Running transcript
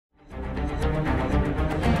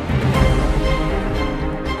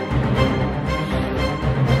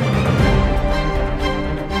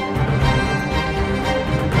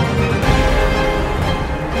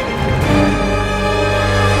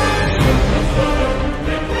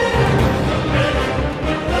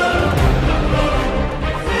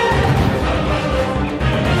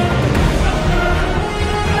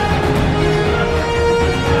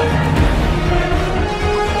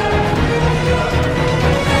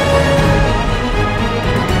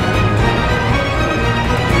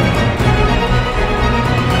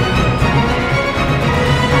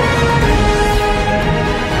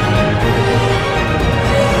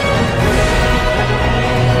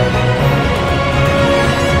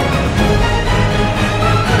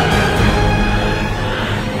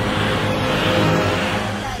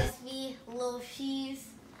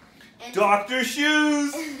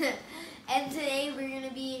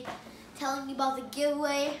telling you about the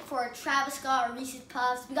giveaway for Travis Scott Reese's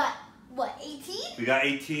Puffs. We got, what, 18? We got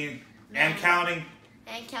 18 and counting.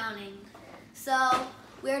 And counting. So,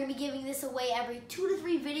 we're going to be giving this away every 2 to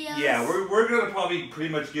 3 videos. Yeah, we're going to probably pretty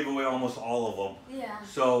much give away almost all of them. Yeah.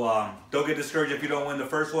 So, don't get discouraged if you don't win the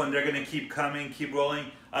first one. They're going to keep coming, keep rolling.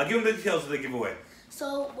 Give them the details of the giveaway.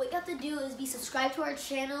 So, what you have to do is be subscribed to our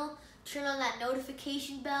channel, turn on that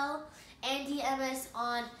notification bell, and DM us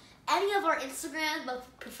on any of our Instagrams, but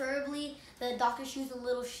preferably the Dr. Shoes and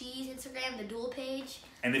Little She's Instagram, the dual page.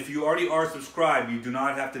 And if you already are subscribed, you do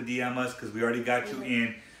not have to DM us because we already got you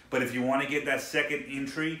in. But if you want to get that second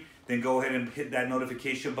entry, then go ahead and hit that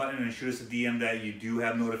notification button and shoot us a DM that you do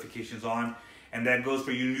have notifications on. And that goes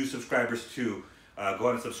for you new subscribers too. Go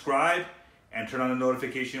ahead and subscribe and turn on the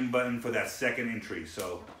notification button for that second entry.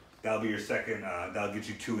 So that'll be your second, that'll get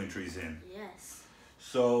you 2 entries in. Yes.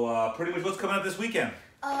 So pretty much what's coming up this weekend?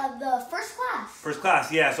 The first class. First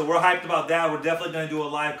class, yeah. So we're hyped about that. We're definitely going to do a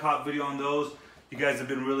live cop video on those. You guys have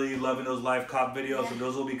been really loving those live cop videos, so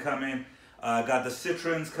those will be coming. Got the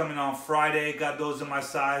Citrons coming on Friday. Got those in my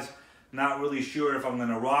size. Not really sure if I'm going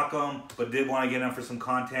to rock them, but did want to get them for some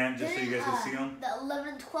content just so you guys can see them. The 11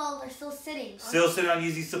 and 12 are still sitting. Still sitting on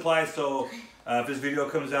Yeezy Supply, so if this video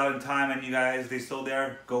comes out in time and you guys, they still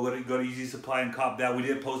there, go to Yeezy Supply and cop that. We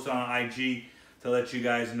did post it on IG to let you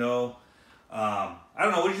guys know. I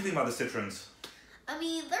don't know, what did you think about the Citrons? I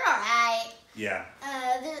mean, they're alright. Yeah.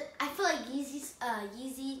 I feel like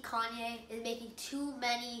Yeezy Kanye is making too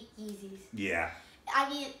many Yeezys. Yeah. I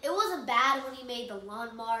mean, it wasn't bad when he made the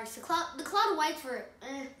lawn marks. The cloud whites were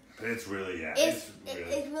But it's really, yeah. It's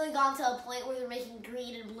really gone to a point where they're making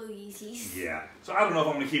green and blue Yeezys. Yeah. So I don't know if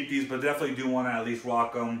I'm going to keep these, but definitely do want to at least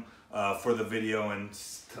rock them for the video and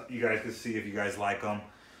you guys can see if you guys like them.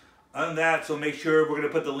 Other than that, so make sure we're going to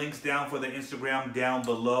put the links down for the Instagram down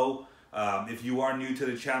below. If you are new to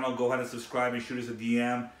the channel, go ahead and subscribe and shoot us a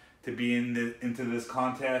DM to be into this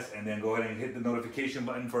contest. And then go ahead and hit the notification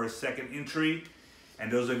button for a second entry. And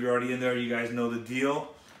those of you already in there, you guys know the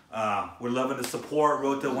deal. We're loving the support.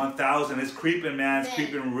 Road to 1,000. It's creeping, man. It's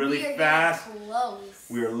creeping really fast.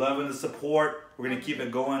 We are loving the support. We're going to keep it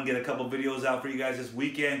going. Get a couple videos out for you guys this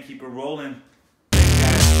weekend. Keep it rolling. Thanks,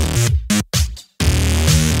 guys.